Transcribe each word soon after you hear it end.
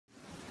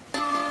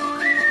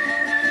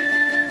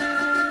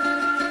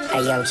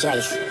Hey, young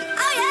Jason.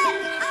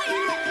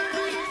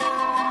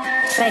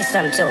 Say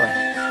something to her.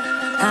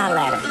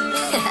 Holla at her.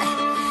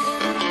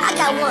 I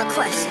got one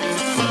question.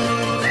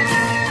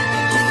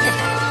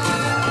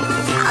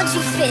 How'd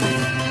you fit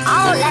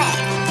all that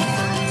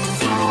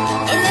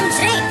in them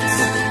jeans?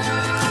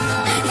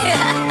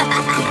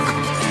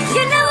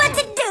 You know what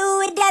to do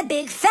with that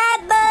big fat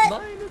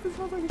butt.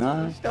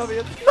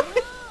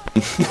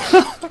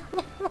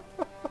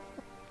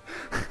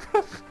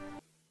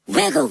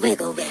 Wiggle,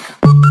 wiggle, wiggle.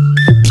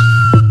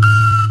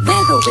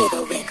 Wiggle,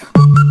 wiggle, wiggle.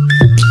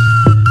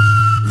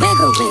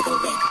 Wiggle, wiggle,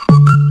 wiggle.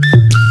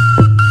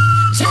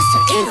 Just a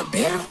little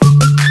bit.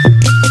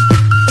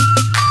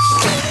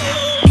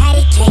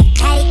 Patty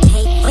cake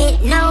with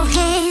no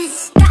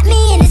hands. Got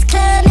me in this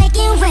club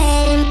making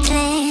wedding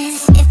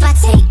plans. If I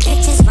take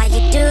pictures while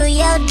you do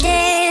your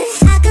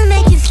dance, I can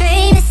make you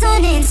famous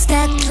on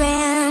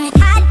Instagram.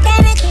 Hot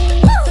damn it,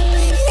 woo.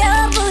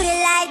 Your booty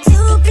like 2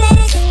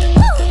 planets.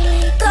 Woo.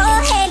 Go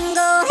ahead and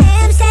go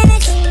ham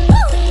sandwich.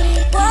 Woo.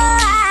 Boy,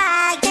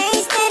 I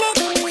can't stand it.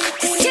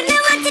 'Cause you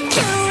know what to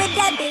do with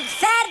that big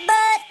fat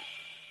butt.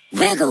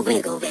 Wiggle,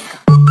 wiggle, wiggle.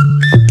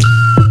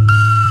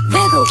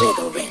 Wiggle,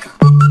 wiggle, wiggle.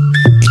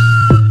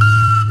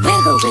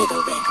 Wiggle,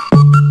 wiggle, wiggle.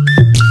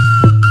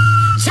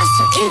 Just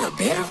a little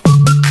bit.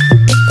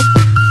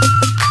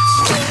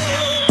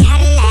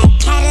 Cadillac,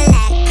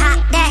 Cadillac, pop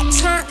that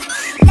trunk.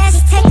 Let's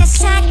take a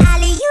shot,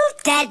 alley-oop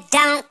that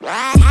dunk.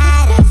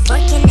 Tired of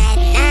working at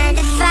 9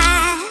 to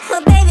 5.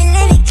 Well, baby,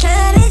 let me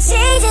come and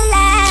change your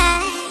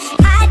life.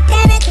 Hot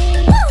damn it,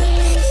 woo.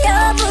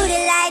 Your booty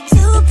like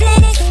 2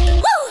 planets.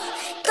 Woo.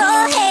 Go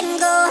ahead and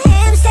go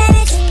ham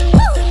sandwich.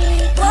 Woo.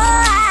 Boy,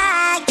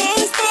 I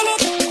can't stand it.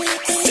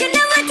 'Cause you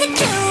know what to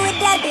do with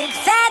that big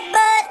fat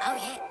butt. Oh,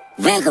 yeah.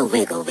 Wiggle,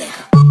 wiggle,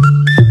 wiggle.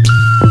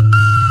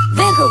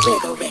 Wiggle,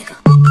 wiggle, wiggle.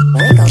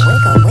 Wiggle,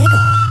 wiggle,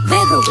 wiggle.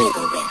 Wiggle,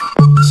 wiggle, wiggle.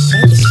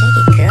 Shake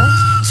it, girl.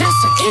 Just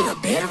a little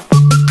bit.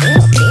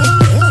 Wiggle,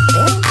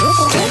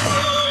 wiggle,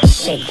 wiggle.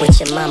 Shake what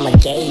your mama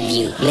gave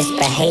you.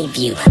 Misbehave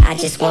you. I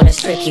just wanna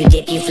strip you,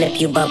 dip you, flip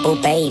you, bubble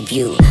babe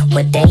you.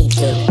 What they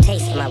do.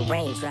 Taste my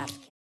raindrops.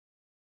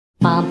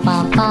 Bum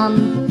bum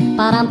bum,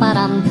 ba-dum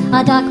ba-dum.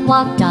 A duck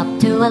walked up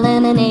to a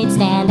lemonade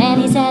stand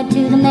and he said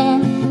to the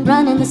man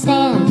running the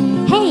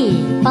stand, "Hey,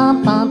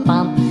 bum bum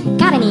bum,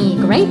 got any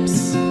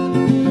grapes?"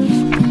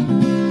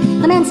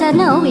 The man said,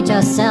 "No, we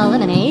just sell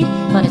lemonade,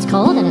 but it's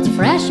cold and it's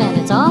fresh and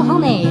it's all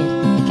homemade.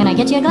 Can I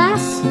get you a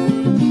glass?"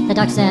 The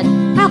duck said,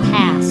 "I'll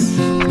pass."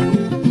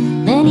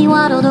 Then he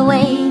waddled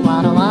away,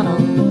 waddle waddle,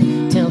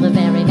 till the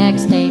very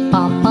next day,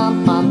 bum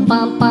bum bum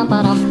bum bum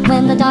ba-dum.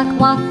 When the duck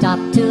walked up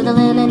to the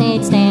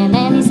lemonade stand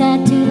and he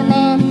said to the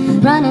man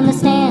running the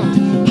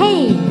stand,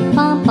 "Hey,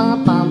 bum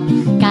bum bum,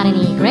 got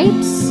any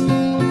grapes?"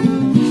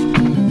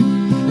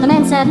 The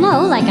man said,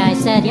 "No, like I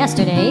said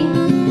yesterday,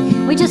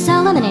 we just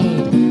sell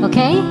lemonade,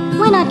 okay?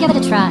 Why not give it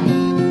a try?"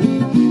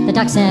 The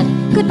duck said,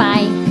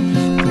 "Goodbye."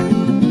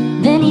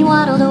 Then he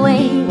waddled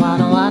away,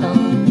 waddle waddle.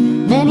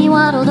 Then he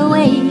waddled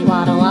away,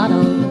 waddle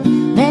waddle.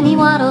 Then he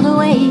waddled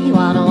away,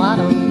 waddle waddle.